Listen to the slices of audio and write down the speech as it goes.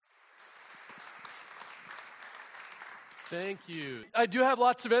Thank you. I do have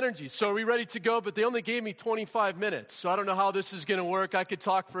lots of energy, so are we ready to go? But they only gave me 25 minutes, so I don't know how this is going to work. I could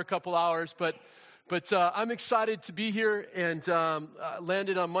talk for a couple hours, but I'm excited to be here, and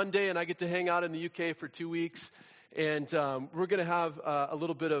landed on Monday, and I get to hang out in the UK for 2 weeks, and we're going to have a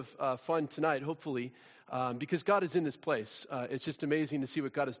little bit of fun tonight, hopefully, because God is in this place. It's just amazing to see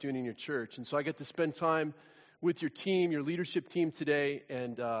what God is doing in your church, and so I get to spend time with your team, your leadership team today,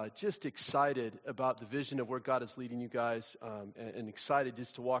 and just excited about the vision of where God is leading you guys, and excited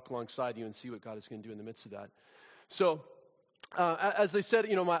just to walk alongside you and see what God is going to do in the midst of that. So, as they said,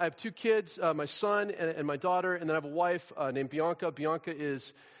 I have 2 kids, my son and my daughter, and then I have a wife named Bianca. Bianca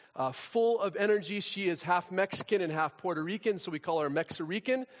is full of energy. She is half Mexican and half Puerto Rican, so we call her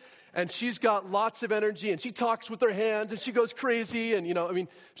Mex-Rican. And she's got lots of energy, and she talks with her hands, and she goes crazy, and,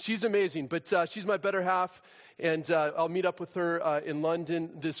 she's amazing. But she's my better half, and I'll meet up with her in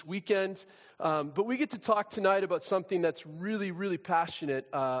London this weekend. But we get to talk tonight about something that's really, really passionate,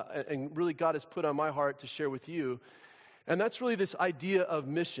 and really God has put on my heart to share with you, and that's really this idea of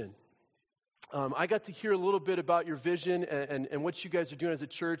mission. I got to hear a little bit about your vision and what you guys are doing as a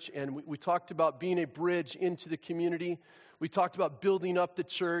church, and we talked about being a bridge into the community. We talked about building up the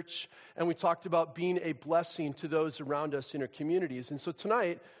church, and we talked about being a blessing to those around us in our communities. And so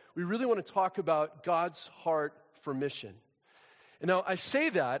tonight, we really want to talk about God's heart for mission. And now, I say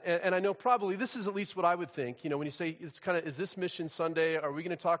that, and I know probably this is at least what I would think, when you say it's kind of, is this Mission Sunday? Are we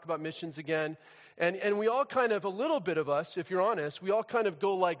going to talk about missions again? And we all kind of, a little bit of us, if you're honest, we all kind of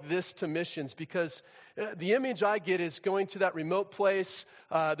go like this to missions, because the image I get is going to that remote place,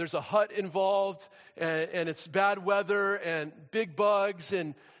 there's a hut involved, and it's bad weather and big bugs,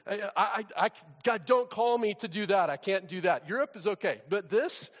 and God, don't call me to do that. I can't do that. Europe is okay, but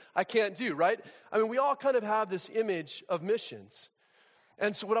this I can't do, right? I mean, we all kind of have this image of missions.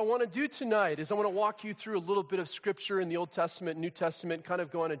 And so what I want to do tonight is I want to walk you through a little bit of scripture in the Old Testament, New Testament, kind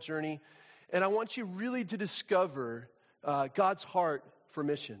of go on a journey. And I want you really to discover God's heart for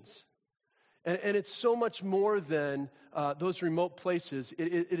missions. And it's so much more than those remote places.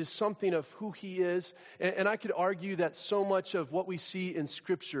 It is something of who He is. And I could argue that so much of what we see in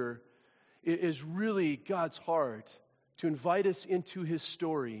Scripture is really God's heart to invite us into His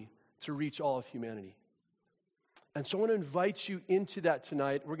story to reach all of humanity. And so I want to invite you into that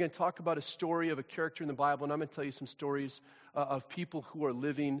tonight. We're going to talk about a story of a character in the Bible, and I'm going to tell you some stories of people who are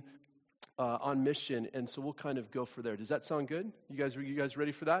living on mission. And so we'll kind of go for there. Does that sound good? You guys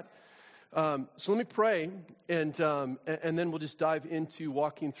ready for that? So let me pray, and then we'll just dive into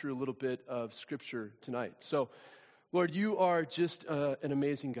walking through a little bit of Scripture tonight. So, Lord, you are just an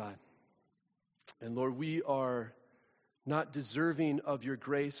amazing God. And Lord, we are not deserving of your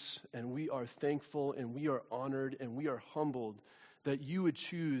grace, and we are thankful, and we are honored, and we are humbled that you would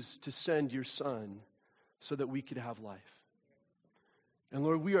choose to send your Son so that we could have life. And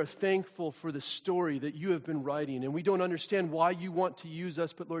Lord, we are thankful for the story that you have been writing, and we don't understand why you want to use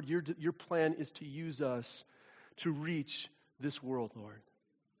us, but Lord, your plan is to use us to reach this world, Lord.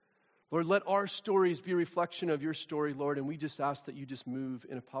 Lord, let our stories be a reflection of your story, Lord, and we just ask that you just move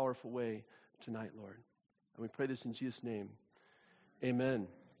in a powerful way tonight, Lord. And we pray this in Jesus' name. Amen.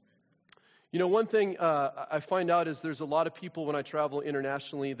 One thing I find out is there's a lot of people when I travel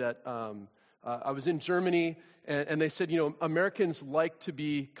internationally that I was in Germany, and they said, Americans like to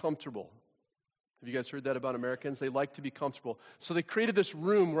be comfortable. Have you guys heard that about Americans? They like to be comfortable. So they created this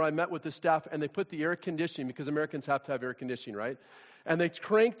room where I met with the staff, and they put the air conditioning, because Americans have to have air conditioning, right? And they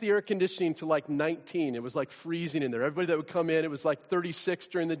cranked the air conditioning to like 19. It was like freezing in there. Everybody that would come in, it was like 36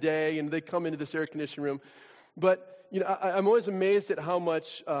 during the day, and they come into this air conditioning room. But, I'm always amazed at how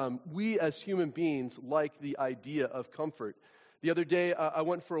much we as human beings like the idea of comfort. The other day, I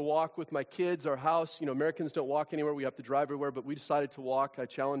went for a walk with my kids, our house. Americans don't walk anywhere. We have to drive everywhere, but we decided to walk. I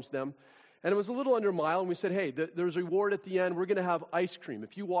challenged them. And it was a little under a mile, and we said, hey, there's a reward at the end. We're going to have ice cream.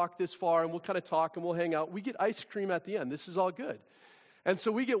 If you walk this far, and we'll kind of talk, and we'll hang out, we get ice cream at the end. This is all good. And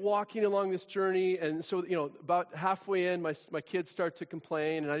so we get walking along this journey, and so, about halfway in, my kids start to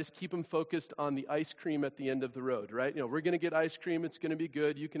complain, and I just keep them focused on the ice cream at the end of the road, right? We're going to get ice cream. It's going to be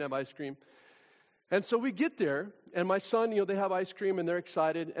good. You can have ice cream. And so we get there, and my son, they have ice cream, and they're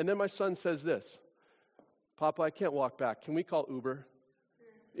excited. And then my son says this, Papa, I can't walk back. Can we call Uber?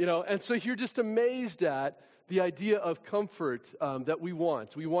 And so you're just amazed at the idea of comfort that we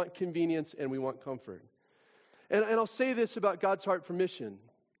want. We want convenience, and we want comfort. And I'll say this about God's heart for mission.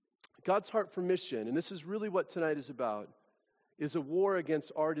 God's heart for mission, and this is really what tonight is about, is a war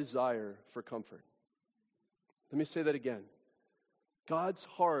against our desire for comfort. Let me say that again. God's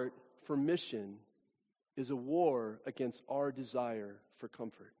heart for mission is a war against our desire for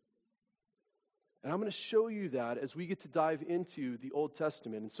comfort. And I'm going to show you that as we get to dive into the Old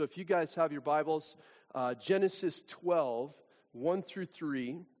Testament. And so if you guys have your Bibles, Genesis 12, 1 through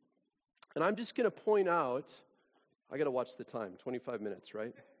 3. And I'm just going to point out, I got to watch the time, 25 minutes,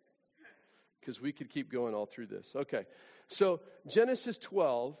 right? Because we could keep going all through this. Okay, so Genesis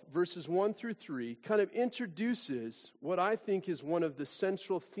 12, verses 1 through 3, kind of introduces what I think is one of the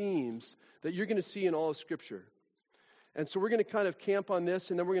central themes that you're going to see in all of Scripture. And so we're going to kind of camp on this,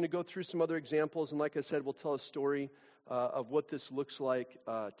 and then we're going to go through some other examples. And like I said, we'll tell a story of what this looks like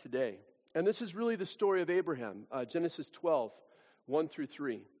today. And this is really the story of Abraham, Genesis 12, 1 through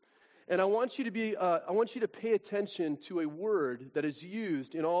 3. And I want you to pay attention to a word that is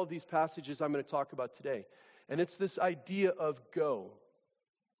used in all of these passages I'm going to talk about today. And it's this idea of go.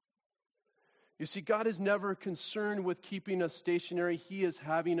 You see, God is never concerned with keeping us stationary. He is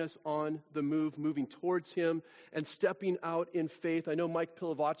having us on the move, moving towards Him and stepping out in faith. I know Mike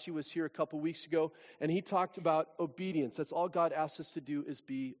Pilavacci was here a couple weeks ago, and he talked about obedience. That's all God asks us to do, is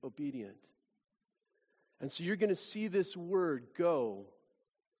be obedient. And so you're going to see this word, go,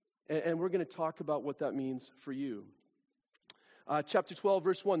 and we're going to talk about what that means for you. Chapter 12,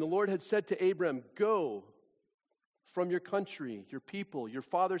 verse 1, the Lord had said to Abram, go from your country, your people, your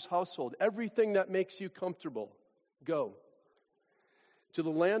father's household, everything that makes you comfortable, go. To the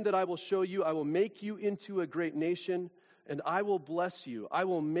land that I will show you, I will make you into a great nation, and I will bless you. I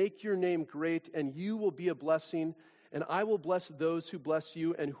will make your name great, and you will be a blessing, and I will bless those who bless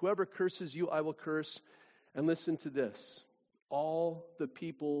you, and whoever curses you, I will curse. And listen to this, all the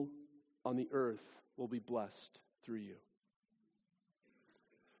people on the earth will be blessed through you.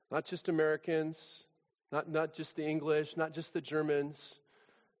 Not just Americans, not just the English, not just the Germans.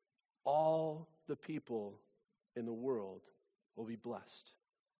 All the people in the world will be blessed.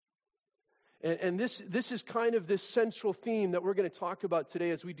 And this is kind of this central theme that we're going to talk about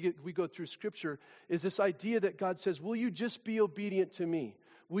today as we go through Scripture, is this idea that God says, will you just be obedient to me?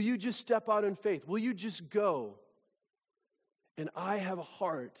 Will you just step out in faith? Will you just go? And I have a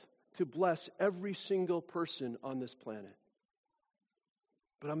heart to bless every single person on this planet.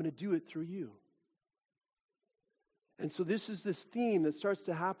 But I'm going to do it through you. And so this is this theme that starts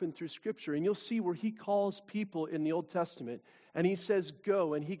to happen through Scripture. And you'll see where He calls people in the Old Testament. And He says,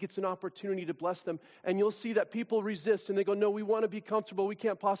 go. And He gets an opportunity to bless them. And you'll see that people resist. And they go, no, we want to be comfortable. We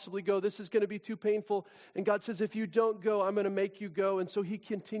can't possibly go. This is going to be too painful. And God says, if you don't go, I'm going to make you go. And so He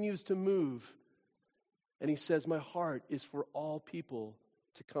continues to move. And He says, my heart is for all people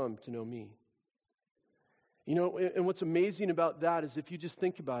to come to know me. You know, and what's amazing about that is if you just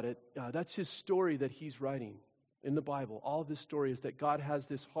think about it, that's His story that He's writing in the Bible. All of this story is that God has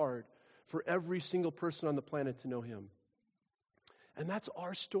this heart for every single person on the planet to know Him. And that's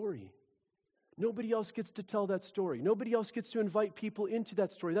our story. Nobody else gets to tell that story. Nobody else gets to invite people into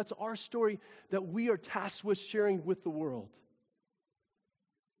that story. That's our story that we are tasked with sharing with the world.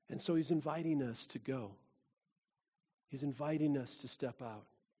 And so He's inviting us to go. He's inviting us to step out.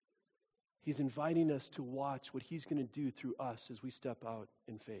 He's inviting us to watch what He's going to do through us as we step out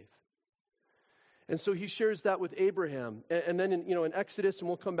in faith. And so He shares that with Abraham. And then in Exodus, and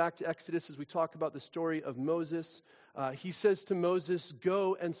we'll come back to Exodus as we talk about the story of Moses, He says to Moses,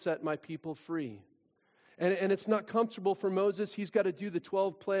 go and set my people free. And it's not comfortable for Moses. He's got to do the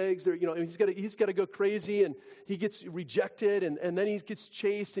 12 plagues. Or, he's got to go crazy, and he gets rejected, and then he gets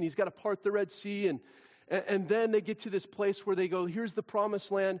chased, and he's got to part the Red Sea, and then they get to this place where they go, here's the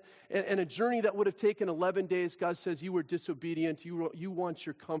promised land, and a journey that would have taken 11 days, God says, you were disobedient, you want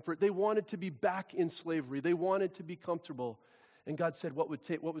your comfort. They wanted to be back in slavery. They wanted to be comfortable. And God said, what was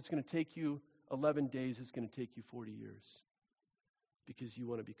going to take you 11 days is going to take you 40 years because you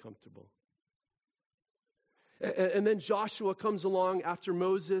want to be comfortable. And then Joshua comes along after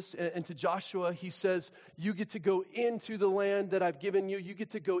Moses, and to Joshua he says, you get to go into the land that I've given you. You get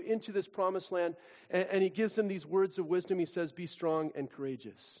to go into this promised land. And he gives them these words of wisdom. He says, be strong and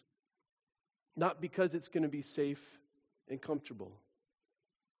courageous. Not because it's going to be safe and comfortable,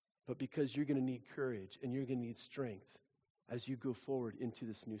 but because you're going to need courage and you're going to need strength as you go forward into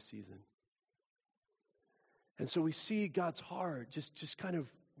this new season. And so we see God's heart just kind of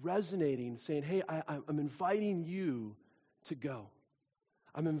resonating, saying, hey, I'm inviting you to go.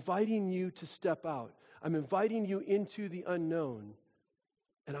 I'm inviting you to step out. I'm inviting you into the unknown.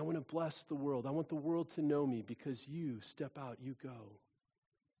 And I want to bless the world. I want the world to know me because you step out, you go.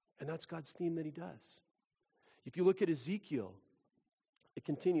 And that's God's theme that He does. If you look at Ezekiel, it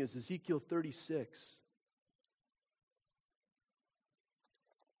continues, Ezekiel 36.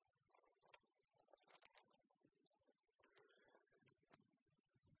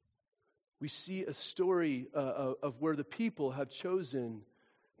 We see a story of where the people have chosen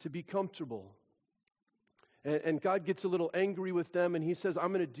to be comfortable And God gets a little angry with them, and he says, I'm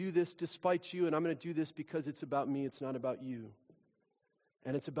going to do this despite you, and I'm going to do this because it's about me, it's not about you.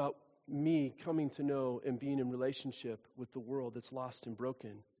 And it's about me coming to know and being in relationship with the world that's lost and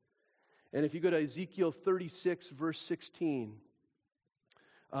broken. And if you go to Ezekiel 36, verse 16,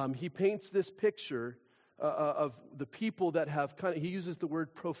 he paints this picture of the people that have he uses the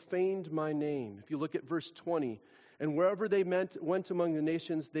word profaned my name. If you look at verse 20, and wherever they went among the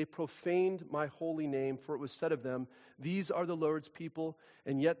nations, they profaned my holy name, for it was said of them, these are the Lord's people,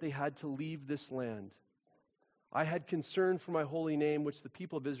 and yet they had to leave this land. I had concern for my holy name, which the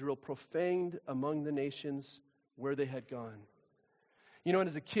people of Israel profaned among the nations where they had gone. You know, and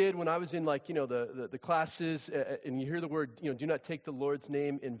as a kid, when I was in the classes, and you hear the word, do not take the Lord's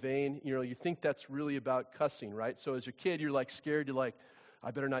name in vain, you think that's really about cussing, right? So as your kid, you're scared, you're I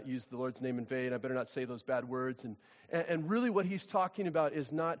better not use the Lord's name in vain, I better not say those bad words. And really what he's talking about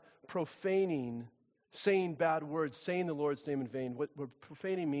is not profaning, saying bad words, saying the Lord's name in vain. What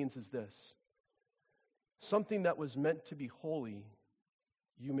profaning means is this: something that was meant to be holy,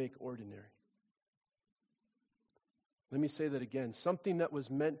 you make ordinary. Let me say that again. Something that was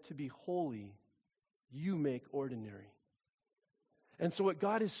meant to be holy, you make ordinary. And so what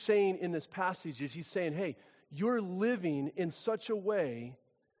God is saying in this passage is he's saying, hey, you're living in such a way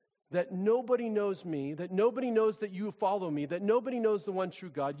that nobody knows me, that nobody knows that you follow me, that nobody knows the one true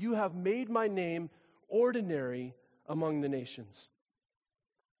God. You have made my name ordinary among the nations.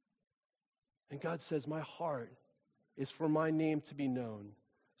 And God says, my heart is for my name to be known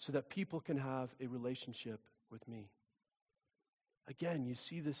so that people can have a relationship with me. Again, you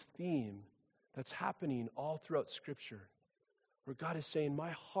see this theme that's happening all throughout Scripture, where God is saying, my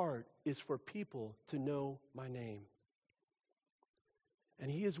heart is for people to know my name.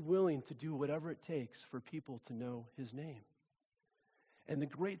 And he is willing to do whatever it takes for people to know his name. And the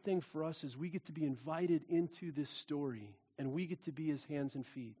great thing for us is we get to be invited into this story, and we get to be his hands and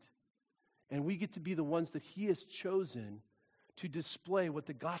feet. And we get to be the ones that he has chosen to display what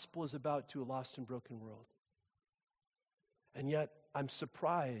the gospel is about to a lost and broken world. And yet, I'm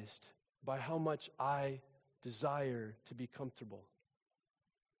surprised by how much I desire to be comfortable.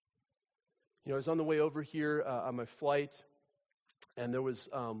 I was on the way over here on my flight, and there was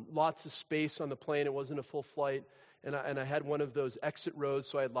lots of space on the plane. It wasn't a full flight, and I had one of those exit rows,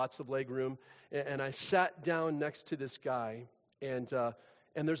 so I had lots of leg room. And I sat down next to this guy, and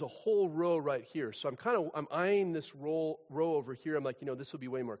there's a whole row right here. So I'm eyeing this row over here. I'm like, this will be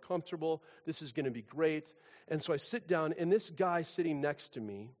way more comfortable. This is going to be great. And so I sit down, and this guy sitting next to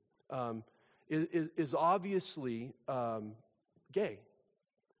me is obviously gay.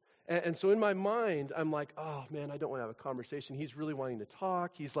 And so in my mind, I'm like, oh man, I don't want to have a conversation. He's really wanting to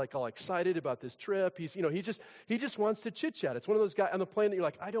talk. He's all excited about this trip. He just wants to chit chat. It's one of those guys on the plane that you're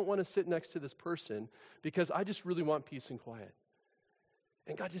like, I don't want to sit next to this person because I just really want peace and quiet.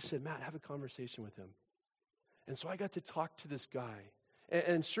 And God just said, Matt, have a conversation with him. And so I got to talk to this guy.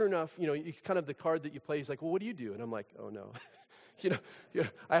 And sure enough, kind of the card that you play, he's like, well, what do you do? And I'm like, oh no.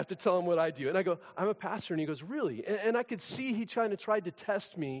 I have to tell him what I do. And I go, I'm a pastor. And he goes, really? And I could see he tried to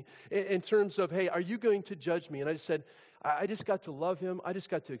test me in terms of, hey, are you going to judge me? And I just said, I just got to love him. I just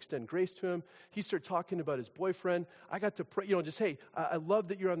got to extend grace to him. He started talking about his boyfriend. I got to pray, just, hey, I love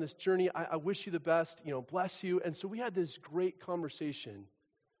that you're on this journey. I wish you the best, bless you. And so we had this great conversation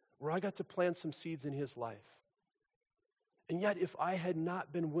where I got to plant some seeds in his life. And yet, if I had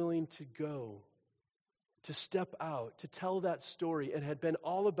not been willing to go, to step out, to tell that story, and had been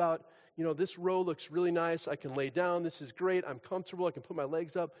all about, this row looks really nice, I can lay down, this is great, I'm comfortable, I can put my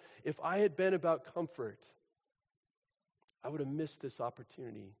legs up. If I had been about comfort, I would have missed this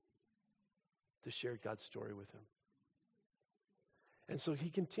opportunity to share God's story with him. And so he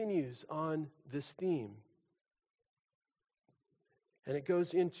continues on this theme. And it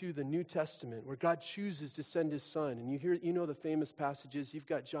goes into the New Testament where God chooses to send his son. And you know the famous passages. You've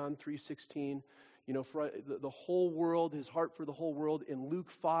got John 3:16, for the whole world, his heart for the whole world. In Luke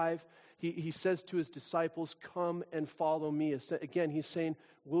 5, he says to his disciples, come and follow me. Again, he's saying,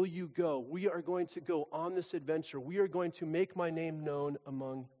 will you go? We are going to go on this adventure. We are going to make my name known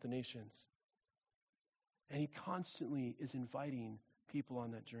among the nations. And he constantly is inviting people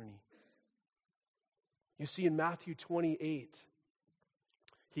on that journey. You see in Matthew 28,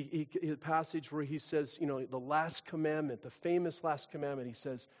 a passage where he says, the last commandment, the famous last commandment, he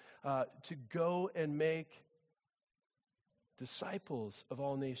says, to go and make disciples of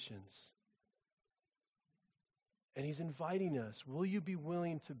all nations. And he's inviting us, will you be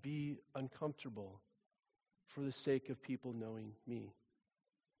willing to be uncomfortable for the sake of people knowing me?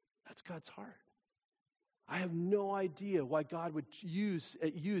 That's God's heart. I have no idea why God would use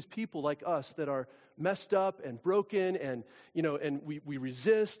people like us that are messed up and broken and, and we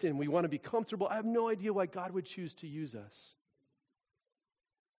resist and we want to be comfortable. I have no idea why God would choose to use us.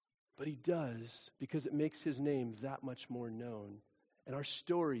 But he does, because it makes his name that much more known. And our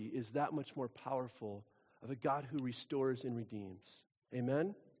story is that much more powerful of a God who restores and redeems.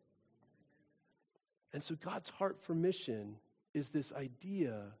 Amen? And so God's heart for mission is this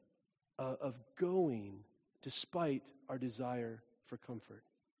idea of going despite our desire for comfort.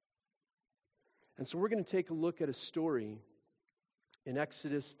 And so we're going to take a look at a story in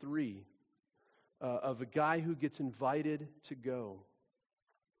Exodus 3 of a guy who gets invited to go.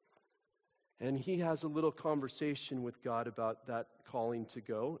 And he has a little conversation with God about that calling to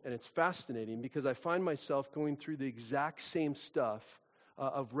go. And it's fascinating because I find myself going through the exact same stuff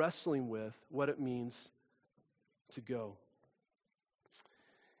of wrestling with what it means to go.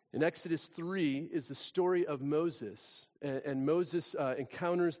 In Exodus 3 is the story of Moses. And Moses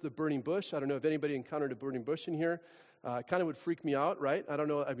encounters the burning bush. I don't know if anybody encountered a burning bush in here. It kind of would freak me out, right? I don't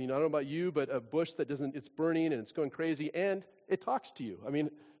know about you, but a bush that it's burning and it's going crazy and it talks to you.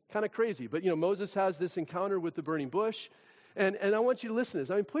 Kind of crazy. But, Moses has this encounter with the burning bush. And I want you to listen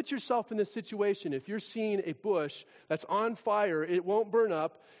to this. Put yourself in this situation. If you're seeing a bush that's on fire, it won't burn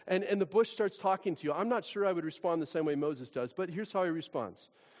up, and the bush starts talking to you. I'm not sure I would respond the same way Moses does, but here's how he responds.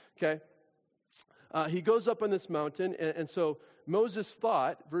 Okay? He goes up on this mountain, and so Moses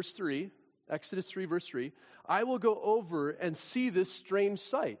thought, verse 3, Exodus 3, verse 3, I will go over and see this strange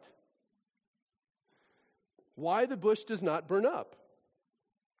sight. Why the bush does not burn up.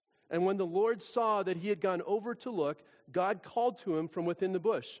 And when the Lord saw that he had gone over to look, God called to him from within the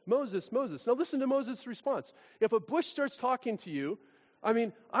bush, Moses, Moses. Now listen to Moses' response. If a bush starts talking to you,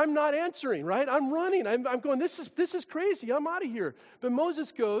 I'm not answering, right? I'm running. I'm going, this is crazy. I'm out of here. But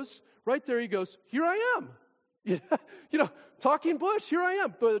Moses goes, right there, he goes, here I am. Talking bush, here I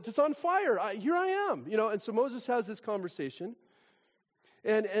am. But it's on fire. Here I am. And so Moses has this conversation.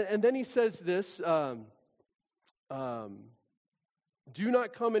 And then he says this, do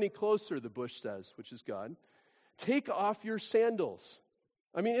not come any closer, the bush says, which is God. Take off your sandals.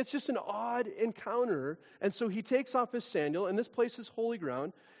 It's just an odd encounter. And so he takes off his sandal, and this place is holy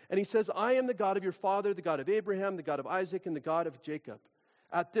ground. And he says, I am the God of your father, the God of Abraham, the God of Isaac, and the God of Jacob.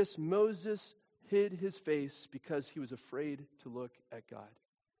 At this, Moses hid his face because he was afraid to look at God.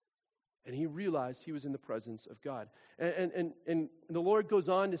 And he realized he was in the presence of God. And the Lord goes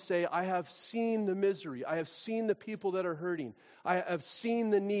on to say, I have seen the misery. I have seen the people that are hurting. I have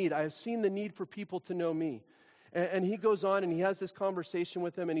seen the need. I have seen the need for people to know me. And he goes on and he has this conversation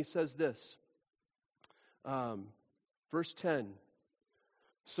with them and he says this. Verse 10.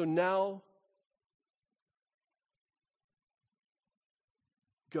 So now,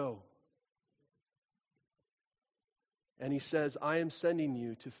 go. And he says, I am sending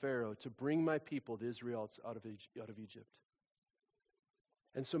you to Pharaoh to bring my people, the Israelites, out of Egypt.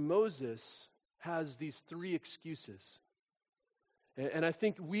 And so Moses has these three excuses. And I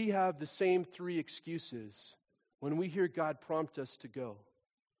think we have the same three excuses when we hear God prompt us to go.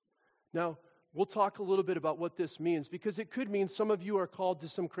 Now, we'll talk a little bit about what this means, because it could mean some of you are called to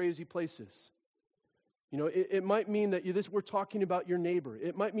some crazy places. It might mean that we're talking about your neighbor.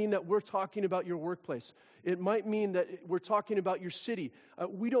 It might mean that we're talking about your workplace. It might mean that we're talking about your city.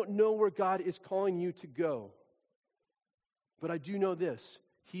 We don't know where God is calling you to go. But I do know this.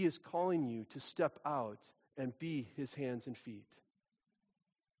 He is calling you to step out and be his hands and feet.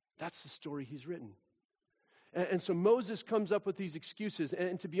 That's the story he's written. And so Moses comes up with these excuses.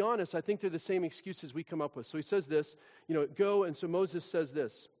 And to be honest, I think they're the same excuses we come up with. So he says this, go. And so Moses says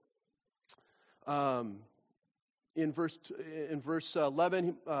this. In verse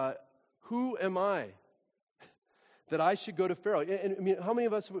 11, who am I that I should go to Pharaoh? And how many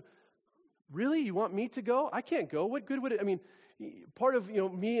of us would, really? You want me to go? I can't go. What good would it? Part of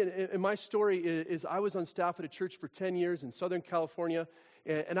me and my story is I was on staff at a church for 10 years in Southern California,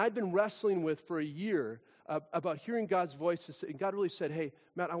 and I'd been wrestling with for a year about hearing God's voice. And God really said, "Hey,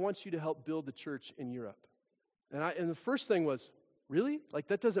 Matt, I want you to help build the church in Europe." And the first thing was, really?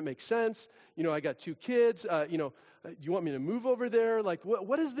 That doesn't make sense. I got 2 kids. Do you want me to move over there?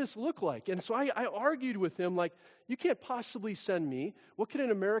 What does this look like? And so I argued with him, you can't possibly send me. What can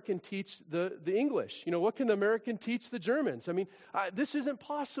an American teach the English? What can the American teach the Germans? This isn't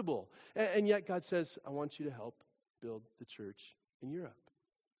possible. And yet God says, I want you to help build the church in Europe.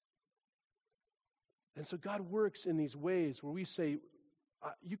 And so God works in these ways where we say,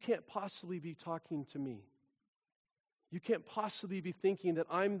 you can't possibly be talking to me. You can't possibly be thinking that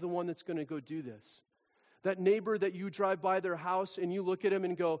I'm the one that's going to go do this. That neighbor that you drive by their house and you look at them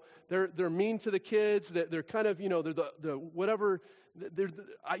and go, they're mean to the kids, they're kind of, they're the whatever,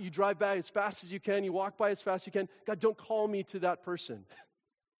 you drive by as fast as you can, you walk by as fast as you can. God, don't call me to that person.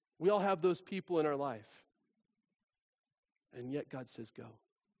 We all have those people in our life. And yet God says, go.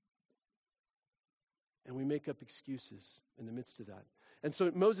 And we make up excuses in the midst of that. And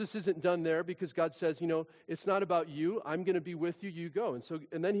so Moses isn't done there because God says, it's not about you. I'm going to be with you. You go.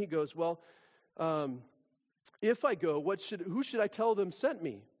 And then he goes, well, if I go, who should I tell them sent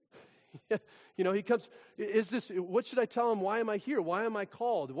me? He comes, what should I tell them? Why am I here? Why am I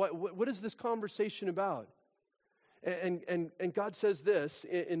called? What is this conversation about? And God says this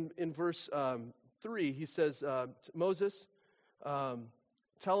in verse 3. He says, Moses,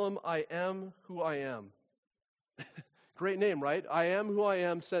 tell him I am who I am. Great name, right? I am who I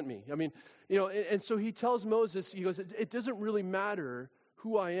am sent me. And so he tells Moses, he goes, it doesn't really matter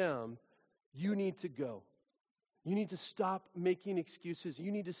who I am. You need to go. You need to stop making excuses.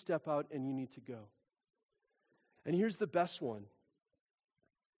 You need to step out and you need to go. And here's the best one.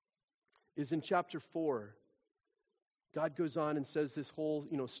 Is in chapter 4. God goes on and says this whole,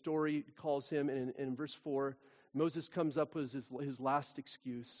 story, calls him. And in verse 4, Moses comes up with his last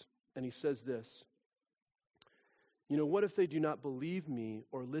excuse. And he says this. What if they do not believe me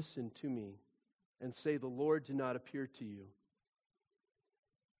or listen to me and say the Lord did not appear to you?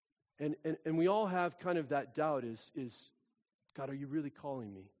 And we all have kind of that doubt is, God, are you really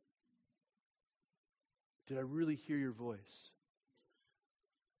calling me? Did I really hear your voice?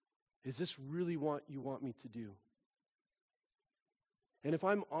 Is this really what you want me to do? And if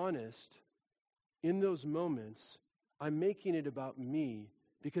I'm honest, in those moments, I'm making it about me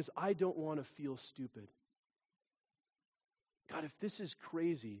because I don't want to feel stupid. God, if this is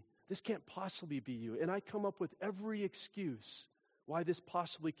crazy, this can't possibly be you. And I come up with every excuse why this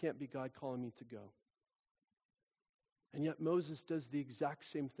possibly can't be God calling me to go. And yet Moses does the exact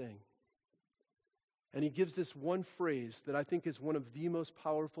same thing. And he gives this one phrase that I think is one of the most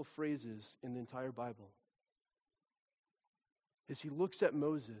powerful phrases in the entire Bible. Is he looks at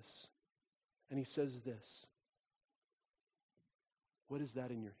Moses and he says this. What is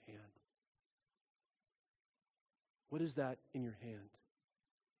that in your hand? What is that in your hand?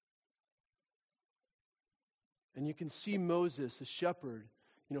 And you can see Moses, the shepherd,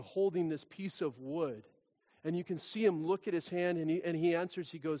 holding this piece of wood. And you can see him look at his hand and he answers,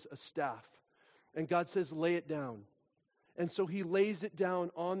 he goes, a staff. And God says, lay it down. And so he lays it down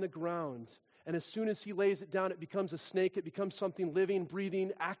on the ground. And as soon as he lays it down, it becomes a snake. It becomes something living,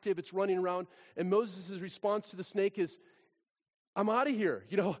 breathing, active. It's running around. And Moses' response to the snake is, I'm out of here.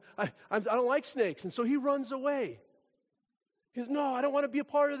 I don't like snakes. And so he runs away. He goes, no, I don't want to be a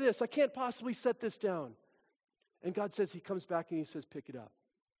part of this. I can't possibly set this down. And God says, he comes back and he says, pick it up.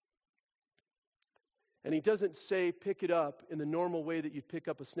 And he doesn't say pick it up in the normal way that you'd pick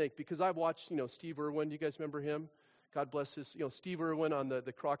up a snake. Because I've watched, Steve Irwin. Do you guys remember him? God bless his, Steve Irwin on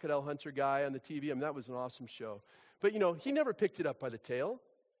the crocodile hunter guy on the TV. That was an awesome show. But, he never picked it up by the tail.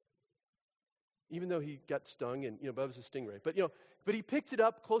 Even though he got stung and, but it was a stingray. But he picked it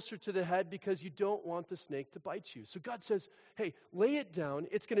up closer to the head because you don't want the snake to bite you. So God says, hey, lay it down.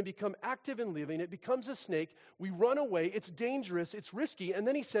 It's going to become active and living. It becomes a snake. We run away. It's dangerous. It's risky. And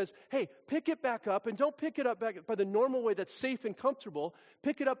then he says, hey, pick it back up. And don't pick it up back by the normal way that's safe and comfortable.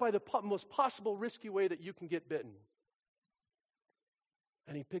 Pick it up by the most possible risky way that you can get bitten.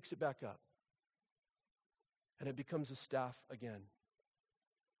 And he picks it back up. And it becomes a staff again.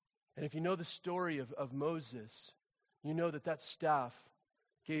 And if you know the story of Moses, you know that staff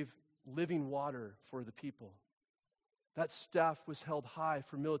gave living water for the people. That staff was held high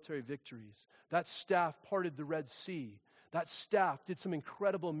for military victories. That staff parted the Red Sea. That staff did some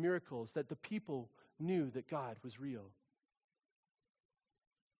incredible miracles that the people knew that God was real.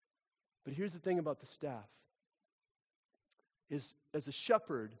 But here's the thing about the staff. Is as a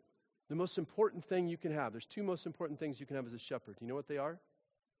shepherd, the most important thing you can have, there's two most important things you can have as a shepherd. Do you know what they are?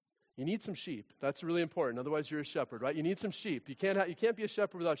 You need some sheep. That's really important. Otherwise, you're a shepherd, right? You need some sheep. You can't be a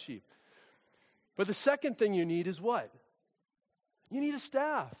shepherd without sheep. But the second thing you need is what? You need a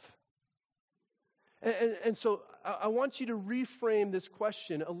staff. And so I want you to reframe this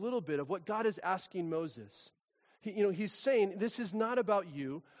question a little bit of what God is asking Moses. He's saying, this is not about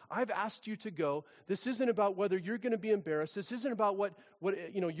you. I've asked you to go. This isn't about whether you're going to be embarrassed. This isn't about what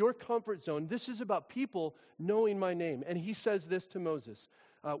your comfort zone. This is about people knowing my name. And he says this to Moses.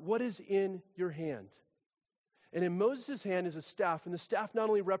 What is in your hand? And in Moses' hand is a staff, and the staff not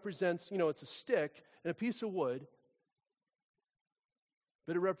only represents, it's a stick and a piece of wood,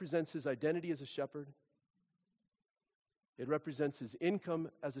 but it represents his identity as a shepherd. It represents his income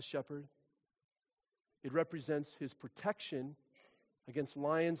as a shepherd. It represents his protection against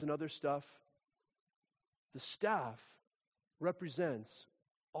lions and other stuff. The staff represents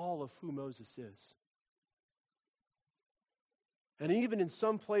all of who Moses is. And even in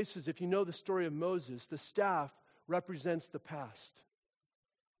some places, if you know the story of Moses, the staff represents the past,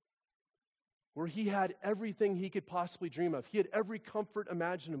 where he had everything he could possibly dream of. He had every comfort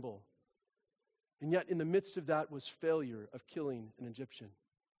imaginable. And yet in the midst of that was failure of killing an Egyptian.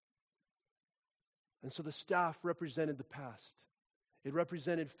 And so the staff represented the past. It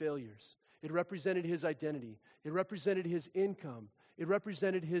represented failures. It represented his identity. It represented his income. It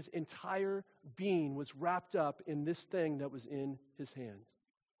represented his entire being was wrapped up in this thing that was in his hand.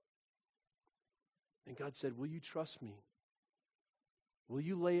 And God said, will you trust me? Will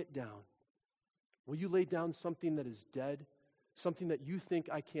you lay it down? Will you lay down something that is dead? Something that you think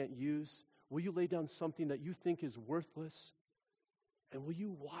I can't use? Will you lay down something that you think is worthless? And will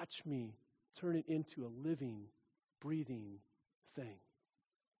you watch me turn it into a living, breathing thing?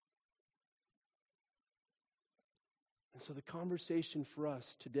 And so the conversation for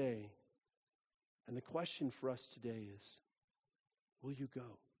us today, and the question for us today is, will you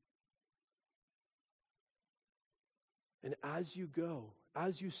go? And as you go,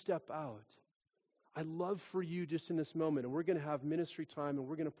 as you step out, I'd love for you just in this moment, and we're going to have ministry time, and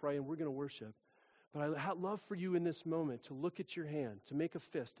we're going to pray, and we're going to worship, but I'd love for you in this moment to look at your hand, to make a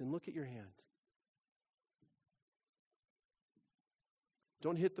fist and look at your hand.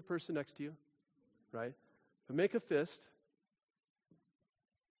 Don't hit the person next to you, right? But make a fist.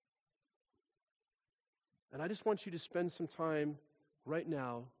 And I just want you to spend some time right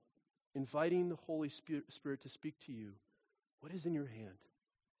now inviting the Holy Spirit to speak to you. What is in your hand?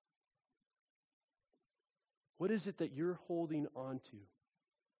 What is it that you're holding on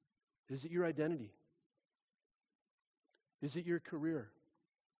to? Is it your identity? Is it your career?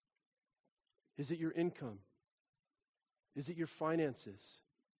 Is it your income? Is it your finances?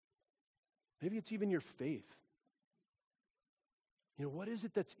 Maybe it's even your faith. You know, what is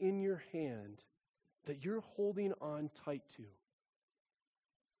it that's in your hand that you're holding on tight to?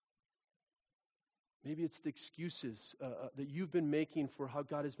 Maybe it's the excuses that you've been making for how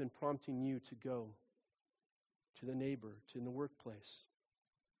God has been prompting you to go to the neighbor, to the workplace.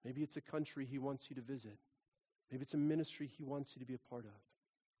 Maybe it's a country he wants you to visit. Maybe it's a ministry he wants you to be a part of.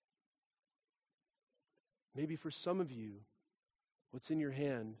 Maybe for some of you, what's in your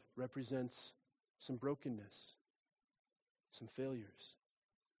hand represents some brokenness, some failures.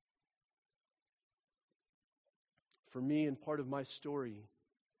 For me, and part of my story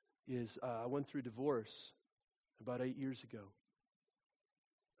is I went through divorce about 8 years ago.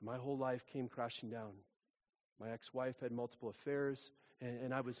 My whole life came crashing down. My ex-wife had multiple affairs,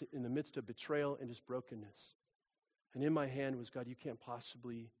 and I was in the midst of betrayal and just brokenness. And in my hand was, God, you can't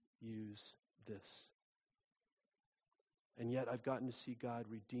possibly use this. And yet I've gotten to see God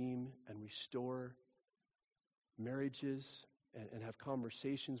redeem and restore marriages and have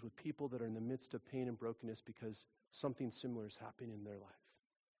conversations with people that are in the midst of pain and brokenness because something similar is happening in their life.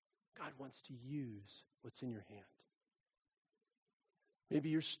 God wants to use what's in your hand. Maybe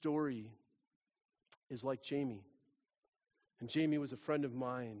your story is like Jamie. And Jamie was a friend of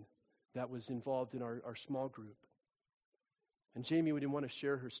mine that was involved in our small group. And Jamie didn't want to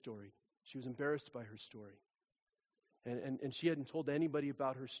share her story. She was embarrassed by her story. And she hadn't told anybody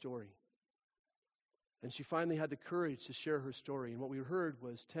about her story. And she finally had the courage to share her story. And what we heard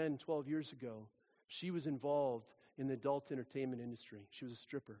was 10, 12 years ago, she was involved in the adult entertainment industry. She was a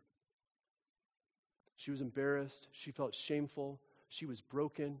stripper. She was embarrassed. She felt shameful. She was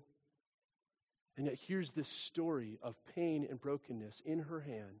broken. And yet here's this story of pain and brokenness in her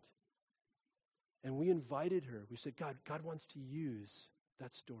hand. And we invited her. We said, God wants to use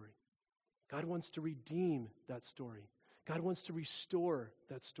that story. God wants to redeem that story. God wants to restore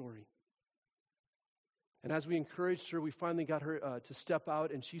that story. And as we encouraged her, we finally got her to step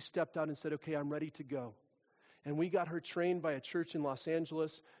out, and she stepped out and said, okay, I'm ready to go. And we got her trained by a church in Los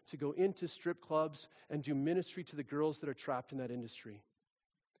Angeles to go into strip clubs and do ministry to the girls that are trapped in that industry.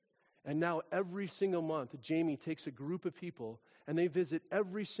 And now every single month, Jamie takes a group of people and they visit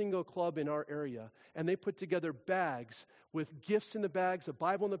every single club in our area, and they put together bags with gifts in the bags, a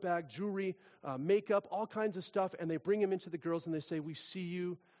Bible in the bag, jewelry, makeup, all kinds of stuff, and they bring them into the girls and they say, we see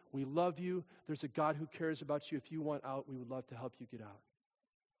you, we love you, there's a God who cares about you. If you want out, we would love to help you get out.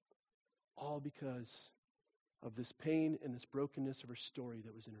 All because of this pain and this brokenness of her story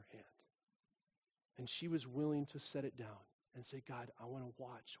that was in her hand. And she was willing to set it down and say, God, I want to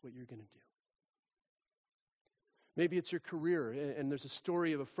watch what you're going to do. Maybe it's your career, and there's a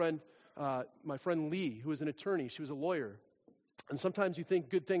story of a friend, my friend Lee, who was an attorney. She was a lawyer. And sometimes you think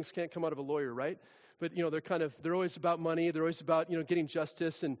good things can't come out of a lawyer, right? but they're always about money. They're always about, getting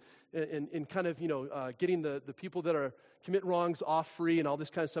justice and kind of, getting the people that are commit wrongs off free and all this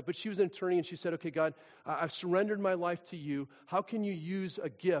kind of stuff. But she was an attorney, and she said, okay, God, I've surrendered my life to you. How can you use a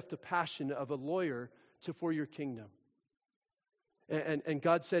gift, a passion of a lawyer for your kingdom? And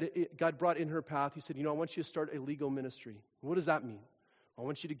God God brought in her path. He said, I want you to start a legal ministry. What does that mean? I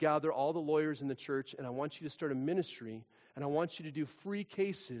want you to gather all the lawyers in the church, and I want you to start a ministry, and I want you to do free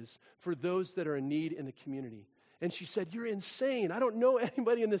cases for those that are in need in the community. And she said, you're insane. I don't know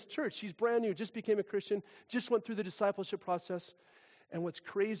anybody in this church. She's brand new, just became a Christian, just went through the discipleship process. And what's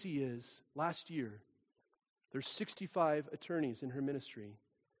crazy is, last year, there's 65 attorneys in her ministry,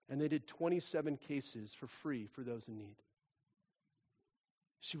 and they did 27 cases for free for those in need.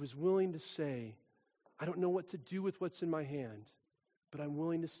 She was willing to say, I don't know what to do with what's in my hand, but I'm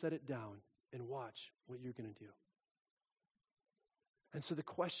willing to set it down and watch what you're going to do. And so the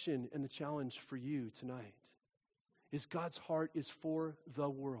question and the challenge for you tonight is God's heart is for the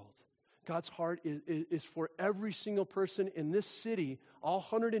world. God's heart is for every single person in this city, all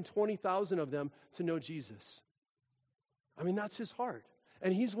 120,000 of them, to know Jesus. I mean, that's his heart.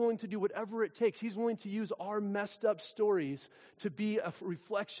 And he's willing to do whatever it takes. He's willing to use our messed up stories to be a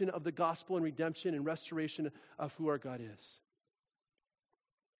reflection of the gospel and redemption and restoration of who our God is.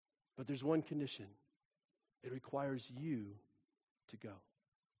 But there's one condition. It requires you to go.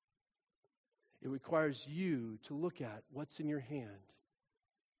 It requires you to look at what's in your hand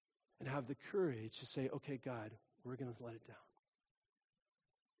and have the courage to say, okay, God, we're going to let it down.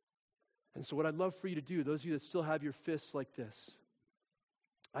 And so what I'd love for you to do, those of you that still have your fists like this,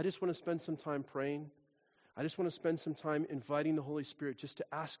 I just want to spend some time praying. I just want to spend some time inviting the Holy Spirit just to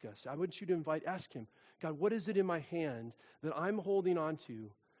ask us. I want you to ask him, God, what is it in my hand that I'm holding on to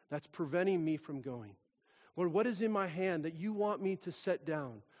that's preventing me from going? Lord, what is in my hand that you want me to set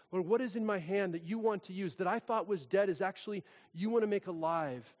down? Lord, what is in my hand that you want to use that I thought was dead is actually you want to make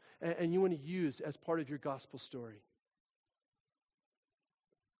alive and you want to use as part of your gospel story?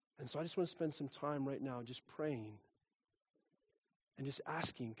 And so I just want to spend some time right now just praying and just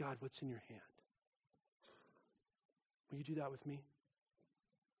asking, God, what's in your hand? Will you do that with me?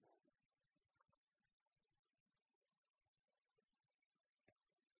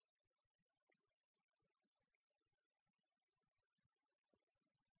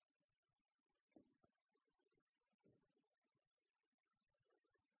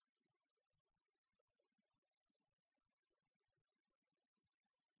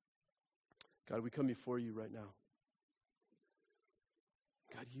 God, we come before you right now.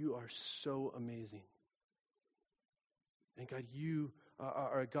 God, you are so amazing. And God, you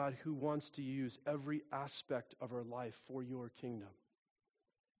are a God who wants to use every aspect of our life for your kingdom.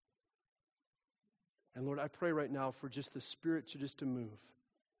 And Lord, I pray right now for just the Spirit to move.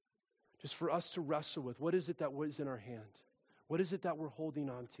 Just for us to wrestle with, what is it that was in our hand? What is it that we're holding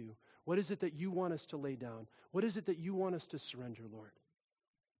on to? What is it that you want us to lay down? What is it that you want us to surrender, Lord?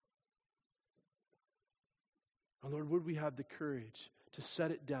 And Lord, would we have the courage to set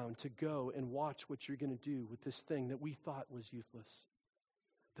it down, to go and watch what you're going to do with this thing that we thought was useless,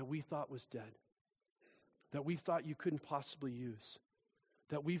 that we thought was dead, that we thought you couldn't possibly use,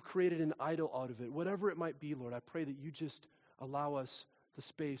 that we've created an idol out of it. Whatever it might be, Lord, I pray that you just allow us the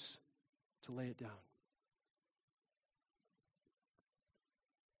space to lay it down.